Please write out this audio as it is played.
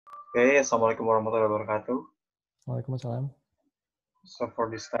Okay, Assalamualaikum warahmatullahi wabarakatuh. Waalaikumsalam. So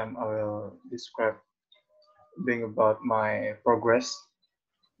for this time, I will describe being about my progress.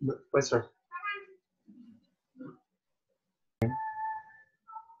 Please, sir.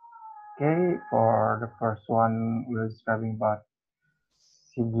 Okay, for the first one, we're describing about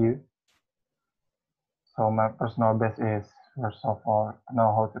CGU. So my personal best is, first of all,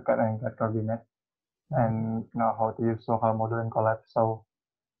 know how to cut and get coordinate and know how to use local model and collab. So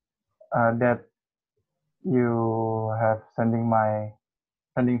that you have sending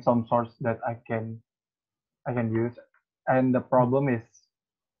some source that I can use. And the problem is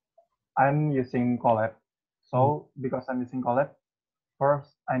I'm using collab. So because I'm using collab,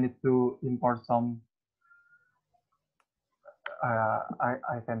 first I need to import some.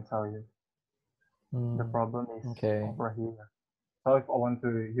 I can tell you. The problem is over here. So if I want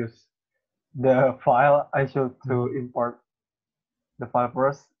to use the file, I should to import the file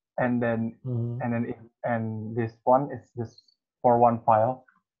first, and then and this one is just for one file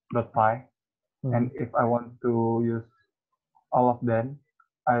 .py. And if I want to use all of them,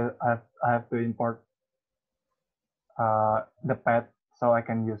 I have to import the path so I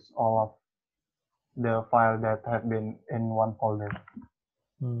can use all of the file that have been in one folder.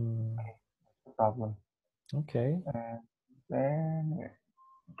 Okay, no problem. Okay. And then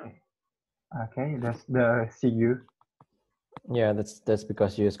okay, that's the CU. Yeah, that's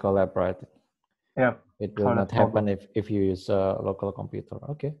because you use collab, right? Yep. It will not happen if you use a local computer.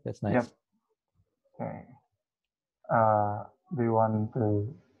 Okay, that's nice. Yep. Okay. Do you want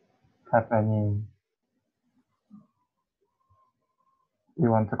to have any? You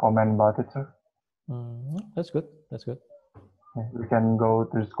want to comment about it, sir? That's good. That's good. Okay, we can go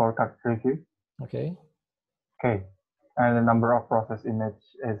to the scorecard review. Okay. Okay. And the number of process image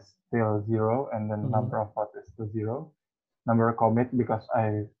is still 0, and the number of path is still 0. Number of commit, because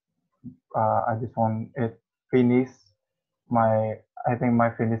I just want it finish I think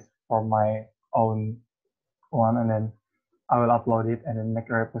my finish for my own one, and then I will upload it and then make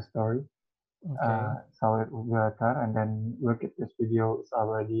a repository. Okay. So it will be better. And then look at this video is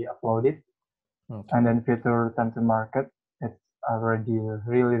already uploaded. Okay. And then feature time to market, it's already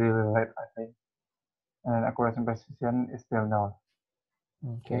really late, I think. And accuracy and precision is still null.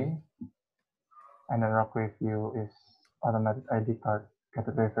 Okay. And then rock review is automatic ID card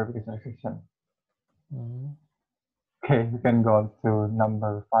KTP verification section. Okay, you can go to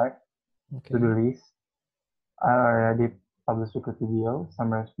number 5. To the list. I already published a video,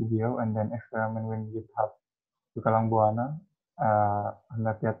 summarized video, and then experiment with GitHub. Bukalang Buana. I'm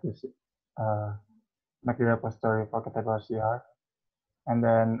not yet to make the repository for KTP-OCR. And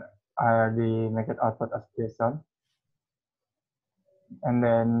then I already make it output as JSON. And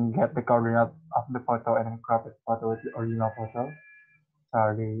then get the coordinate of the photo and then crop it photo with the original photo.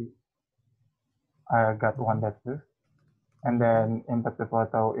 Sorry, I got one that too. And then input the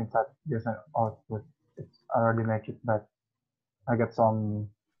photo inside JSON output. It's already make it, but I got some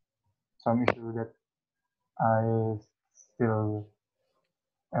issue that I still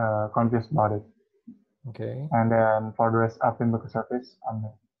confused about it. Okay. And then for the rest of the service, I'm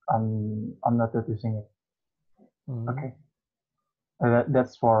not yet using it. Okay.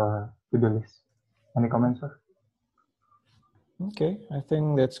 That's for to-do list. Any comments, sir? Okay, I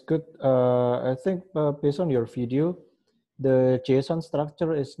think that's good. I think based on your video, the JSON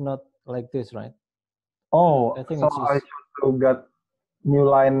structure is not like this, right? Oh, I think so it's just... I should get new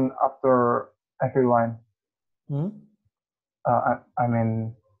line after every line. I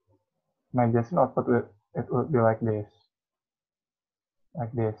mean, my JSON output it would be like this.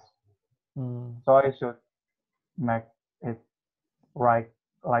 So I should make it right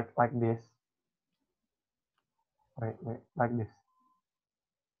like this. Wait, like this.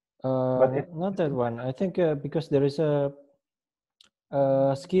 But not that one. I think because there is a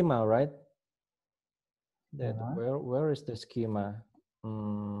schema, right? That where is the schema?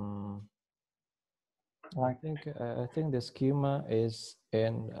 I think the schema is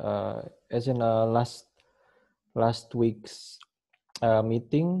in as in last week's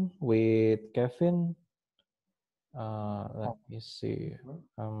meeting with Kevin. Let me see.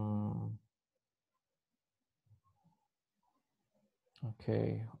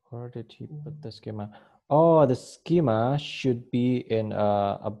 Okay, where did he put the schema? Oh, the schema should be in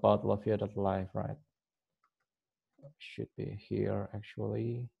about Lovia.live, right? Should be here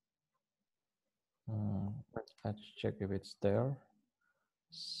actually. Let's check if it's there.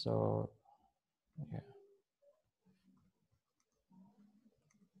 So, yeah.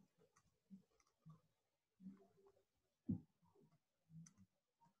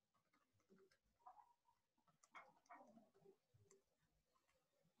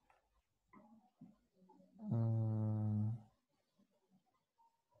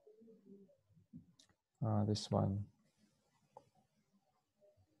 This one.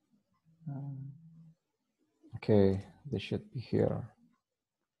 Okay, this should be here.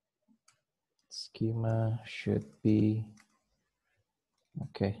 Schema should be,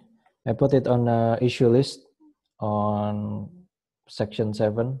 okay. I put it on issue list on section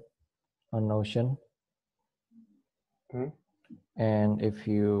 7 on Notion. Okay. And if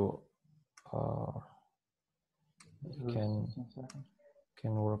you can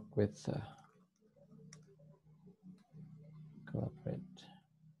work with collaborate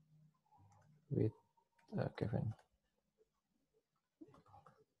with Kevin.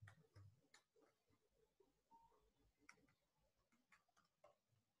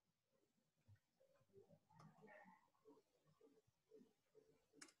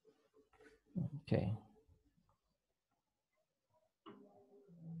 Okay.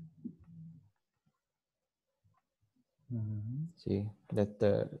 See, that's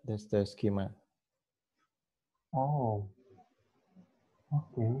the schema. Oh.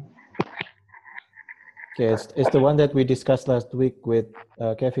 Okay. Okay, it's the one that we discussed last week with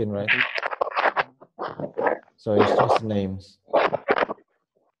Kevin, right? So it's just the names.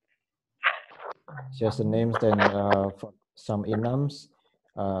 It's just the names. Then for some enums,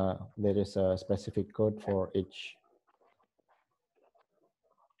 there is a specific code for each.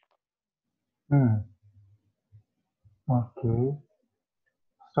 Okay.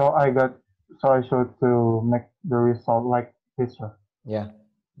 So I should to make the result like this, right? Yeah,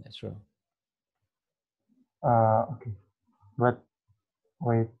 that's true. Okay. But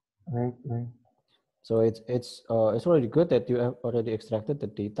wait. So it's already good that you have already extracted the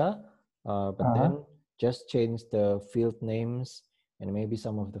data, but then just change the field names and maybe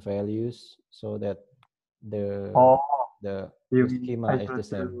some of the values so that the schema is the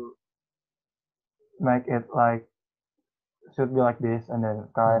same. Make it like should be like this, and then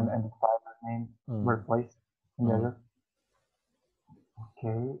time and file name, birthplace, and the other.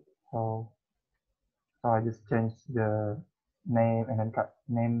 Okay, so I just changed the name and then cut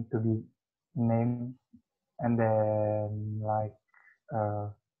name to be name, and then like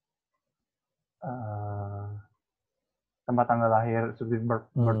tempat tanggal lahir should be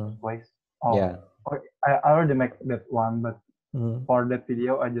birthplace. Oh, yeah. I already make that one, but for that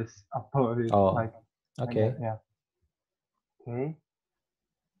video I just upload it like okay. Yeah. Okay.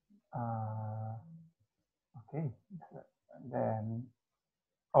 Okay. Then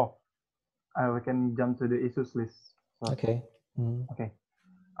we can jump to the issues list. So, okay. Okay.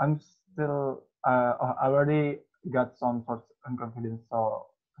 I'm still I already got some sort of confidence, so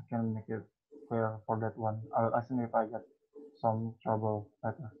I can make it clear for that one. I will ask him if I get some trouble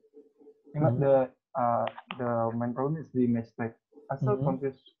later. The main problem is the image type. I'm so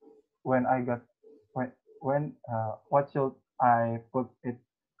confused when I got when what should I put it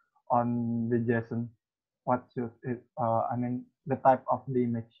on the JSON? What should it I mean the type of the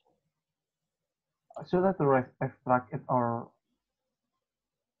image? Should I to extract it or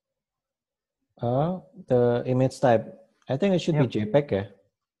the image type? I think it should be JPEG, yeah.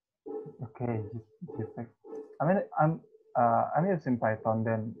 Okay, JPEG. I mean I'm using Python,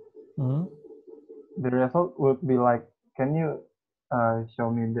 then the result would be like, can you show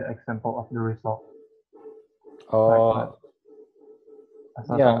me the example of the result? Oh,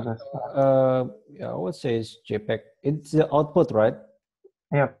 yeah. I would say it's JPEG. It's the output, right?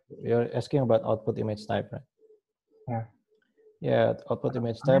 Yep. You're asking about output image type, right? Yeah. Yeah, output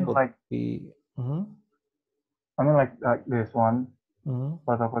image type would be. I mean, like this one,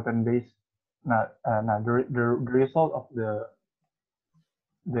 prototype based. The result of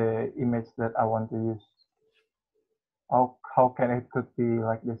the image that I want to use. How can it could be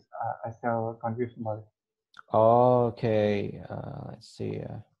like this? I still confused about it. Okay, let's see.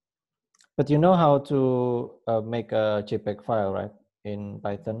 But you know how to make a JPEG file, right? In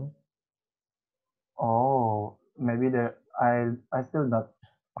Python. Oh, maybe I still not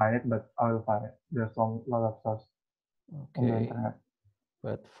find it, but I will find it. There's some lot of source on the internet.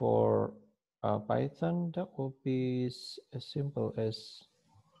 But for Python, that will be as simple as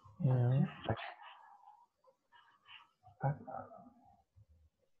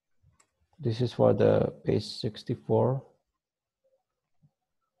this is for the base 64.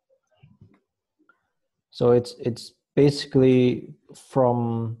 So it's basically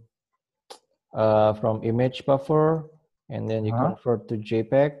from image buffer, and then you convert to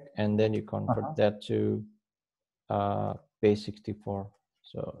JPEG, and then you convert that to base 64.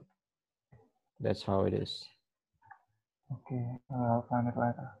 So that's how it is. Okay, I'll find it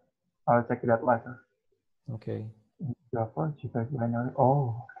later. I'll check that later. Okay. Buffer, JPEG binary.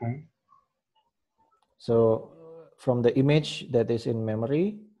 Oh, okay. So from the image that is in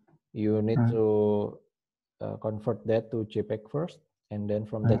memory, you need to convert that to JPEG first, and then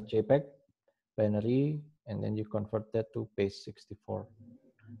from that JPEG binary, and then you convert that to base 64.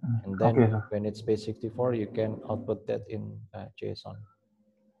 And then Okay, sir. when it's base 64, you can output that in JSON.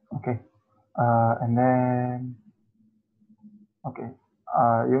 Okay. And then, okay.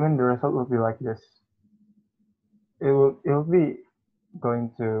 You mean the result will be like this? It will be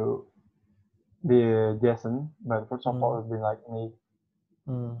going to the JSON, but first of all, it will be like me.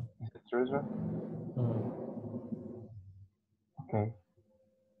 Is it true, sir? Okay.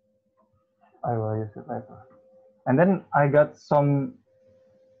 I will use it later. And then I got some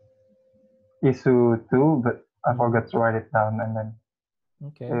issue too, but I forgot to write it down, and then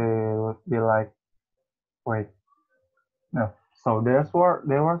it would be like, wait, no. So there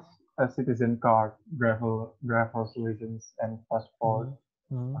was a citizen card, driver's license, and passport,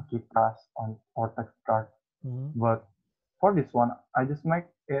 pass, and Vortex card. But for this one, I just make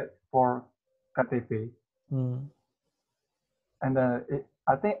it for KTP, and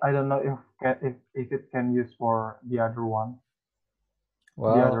I think I don't know if it can use for the other one.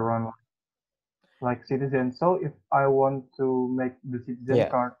 Well, the other one like citizen. So if I want to make the citizen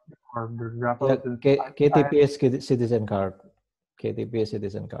card or the driver license, KTP is citizen card. KTP is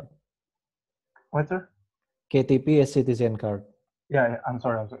citizen card. What, sir? KTP is citizen card. Yeah, I'm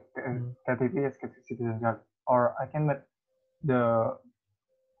sorry. KTP is citizen card. Or I can make the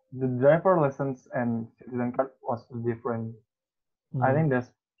driver license and citizen card was different. I think there's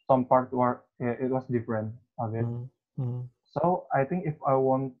some part where it was different of it. So I think if I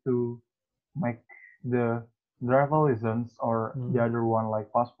want to make the driver license or the other one like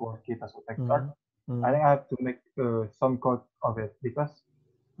passport, kitas, or text card, I think I have to make some code of it because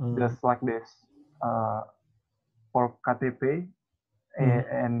just like this for KTP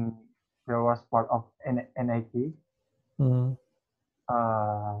and there was part of NIT. Wait.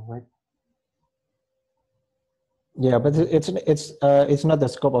 Yeah, but it's not the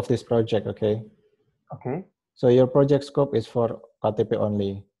scope of this project, okay? Okay. So your project scope is for KTP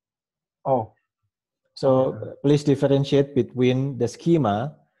only. Oh. So please differentiate between the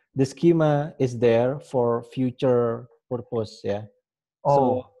schema. The schema is there for future purpose, yeah.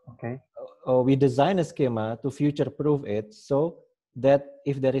 Oh, okay. We design a schema to future-proof it so that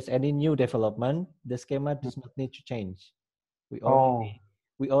if there is any new development, the schema does not need to change. We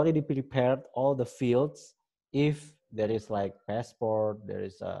already prepared all the fields. If there is like passport, there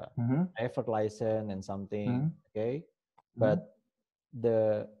is a driver license and something, okay. But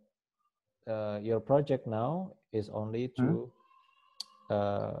the your project now is only to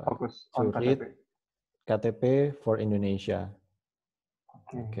focus on read KTP for Indonesia.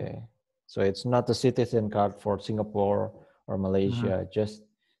 Okay. So it's not a citizen card for Singapore or Malaysia, just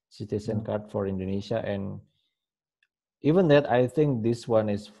citizen card for Indonesia. And even that, I think this one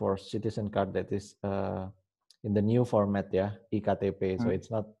is for citizen card that is in the new format, yeah, eKTP. So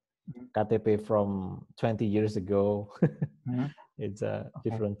it's not KTP from 20 years ago. It's a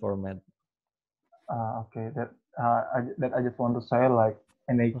different format. Okay, that I just want to say like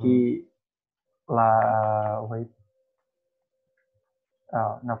NAK wait.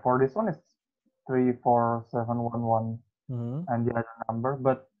 Now for this one it's 34711 and the other number,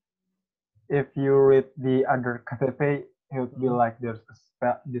 but if you read the other KTP, it would be like there's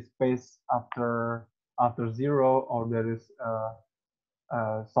the space after zero, or there is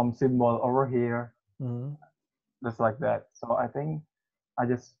some symbol over here, just like that. So I think I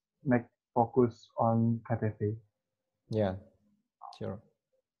just make focus on KTP. Yeah, sure.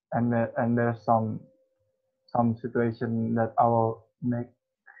 And there's some situation that I will make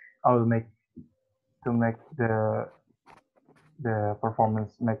to make the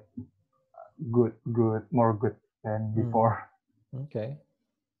performance make more good than before. Okay.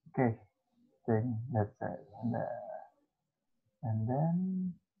 Okay, think that's it. And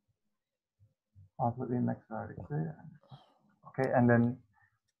then output Emacs very clear. Okay, and then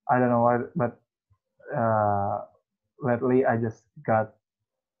I don't know why, but lately I just got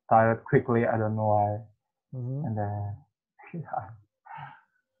tired quickly. I don't know why. And then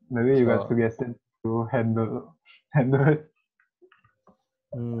maybe you got suggested to handle it.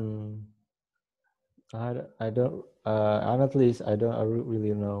 I don't honestly I don't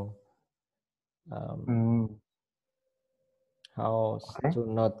really know how to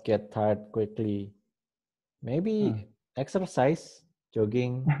not get tired quickly. Maybe exercise,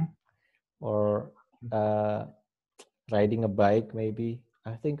 jogging, or riding a bike. Maybe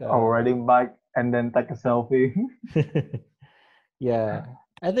I think. Riding bike and then take a selfie. Yeah,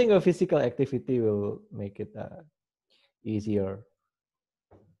 I think a physical activity will make it easier.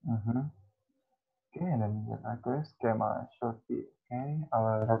 Okay, and then the schema should be okay. I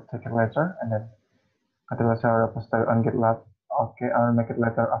will take it later and then KTP-OCR repository on GitLab. Okay, I'll make it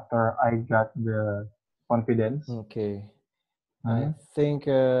later after I got the confidence. Okay. Hmm. I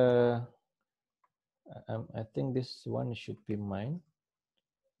think this one should be mine.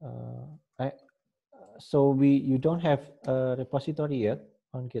 So you don't have a repository yet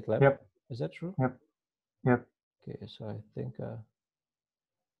on GitLab? Yep. Is that true? Yep. Yep. Okay, so I think I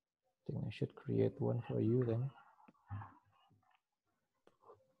should create one for you then.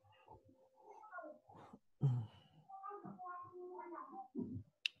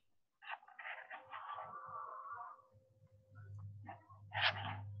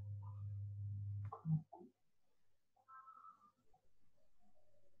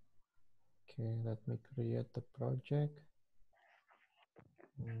 Okay, let me create the project.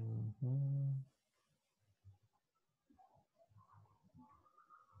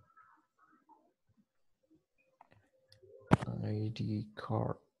 ID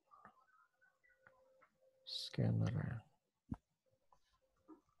card scanner.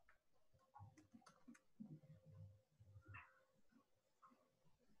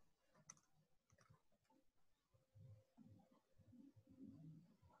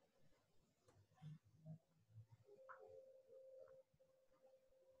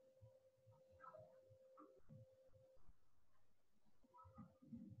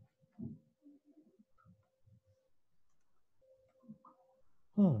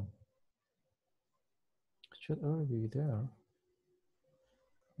 Should already be there.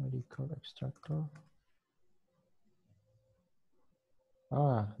 ID card extractor.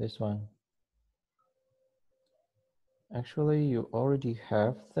 Ah, this one. Actually, you already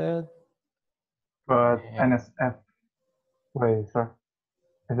have that. But NSF. Wait, sir.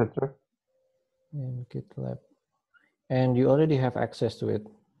 Is it true? In GitLab. And you already have access to it,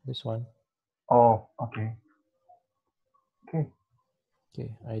 this one. Oh, okay. Okay.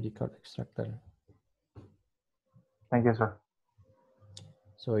 Okay, ID card extractor. Thank you, sir.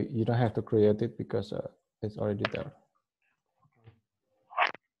 So you don't have to create it because it's already there.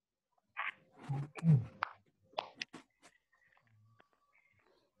 Okay.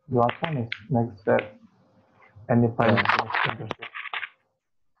 The last one is next step. Any plan to finish internship?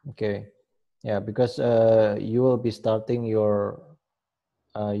 Okay. Yeah, because you will be starting your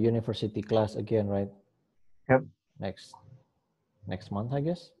university class again, right? Yep. Next month, I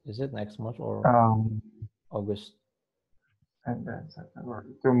guess. Is it next month or August? And then September.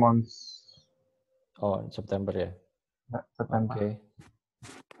 2 months. Oh, in September, yeah. September. Okay.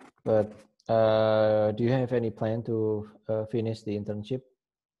 But do you have any plan to finish the internship?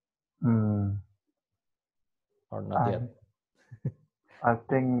 Or not yet? I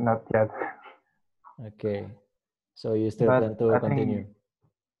think not yet. Okay. So you still plan to continue?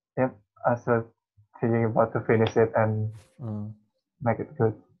 Yep. I still thinking about to finish it and make it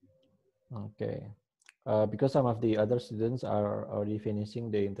good. Okay. Because some of the other students are already finishing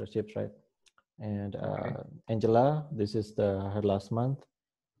the internships, right? And Angela, this is her last month.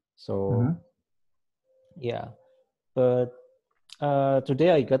 So yeah, but today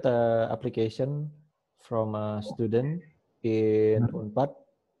I got an application from a student in Unpad.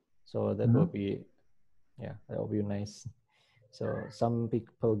 So that will be, yeah, that will be nice. So some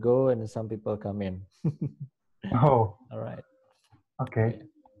people go and some people come in. Oh. All right. Okay.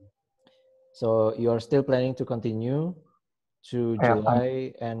 So you are still planning to continue to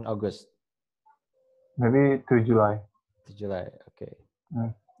July and August? Maybe to July. To July, okay.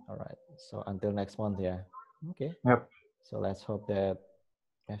 All right. So until next month, yeah. Okay. Yep. So let's hope that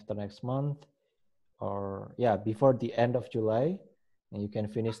after next month, or yeah, before the end of July, you can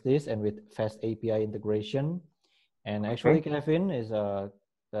finish this and with fast API integration. And actually, Kevin is I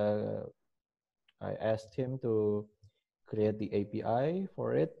asked him to create the API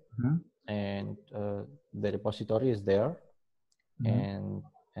for it, and the repository is there, and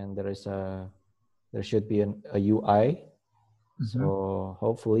there should be a UI. So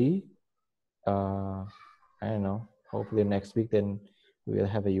hopefully, I don't know. Hopefully next week then we will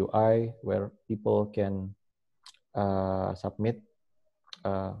have a UI where people can submit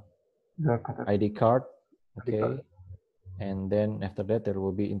ID card, okay, and then after that there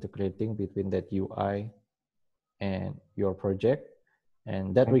will be integrating between that UI and your project,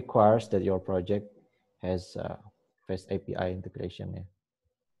 and that requires that your project has fast API integration, yeah.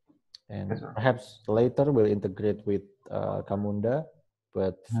 And perhaps later we'll integrate with Camunda,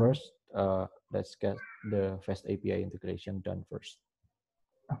 but first let's get the fast API integration done first.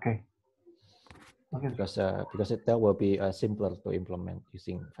 Okay. Because that will be simpler to implement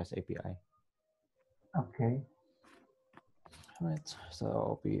using fast API. Okay. Right. So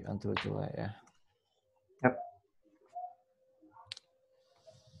I'll be until July, yeah. Yep.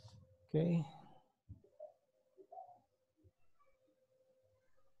 Okay.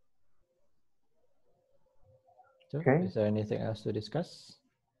 So, Okay. is there anything else to discuss?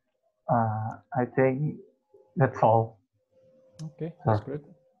 I think that's all. Okay, that's Sir. good.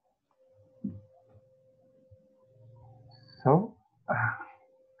 So,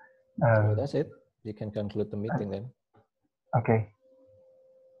 So that's it. You can conclude the meeting then. okay.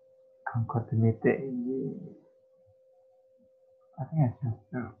 Conclude the meeting. I think I just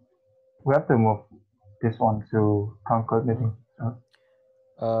do. We have to move this one to conclude meeting.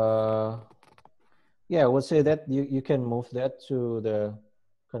 Yeah, I would say that you can move that to the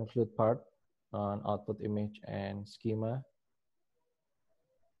conclude part on output image and schema.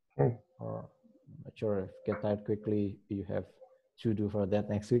 Okay. Or I'm not sure if get tired quickly you have to do for that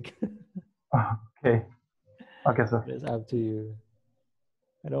next week. Okay. Okay, sir. It's up to you.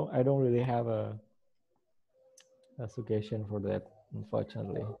 I don't really have a suggestion for that,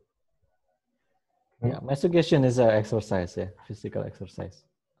 unfortunately. Okay. Yeah, my suggestion is exercise, physical exercise.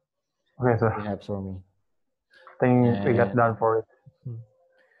 Okay, sir. It helps for me. I think we got done for it.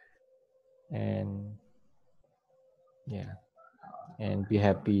 And yeah, and be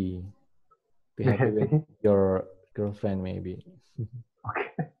happy. Be happy with your girlfriend, maybe. Okay.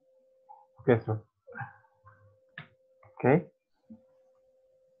 Okay, sir. Okay.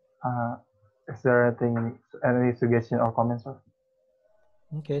 Is there any suggestion or comments, sir?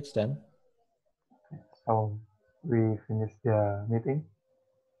 Okay, it's done. So we finished the meeting.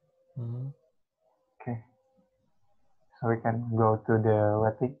 Okay. So we can go to the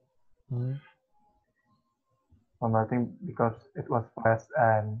rating. One more thing, because it was fast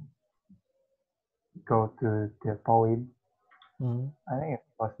and go to the point. I think it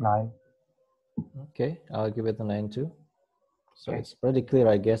was 9. Okay, I'll give it a 9 too. So Okay. it's pretty clear,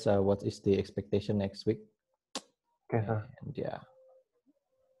 I guess, what is the expectation next week. Okay, sir. And yeah,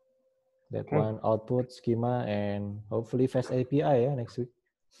 that Okay. one output schema and hopefully fast API next week.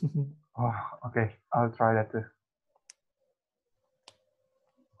 Oh, okay. I'll try that too.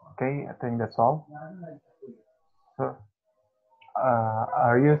 Okay, I think that's all. So,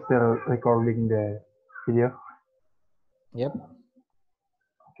 are you still recording the video? Yep.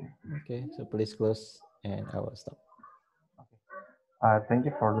 Okay, so please close and I will stop. Okay. Thank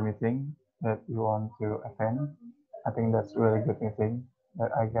you for the meeting that you want to attend. I think that's really good meeting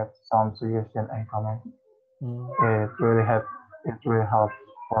that I get some suggestion and comment. It really helps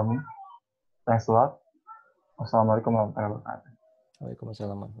for me. Thanks a lot. Wassalamualaikum warahmatullahi wabarakatuh.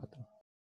 Waalaikumsalam warahmatullahi wabarakatuh.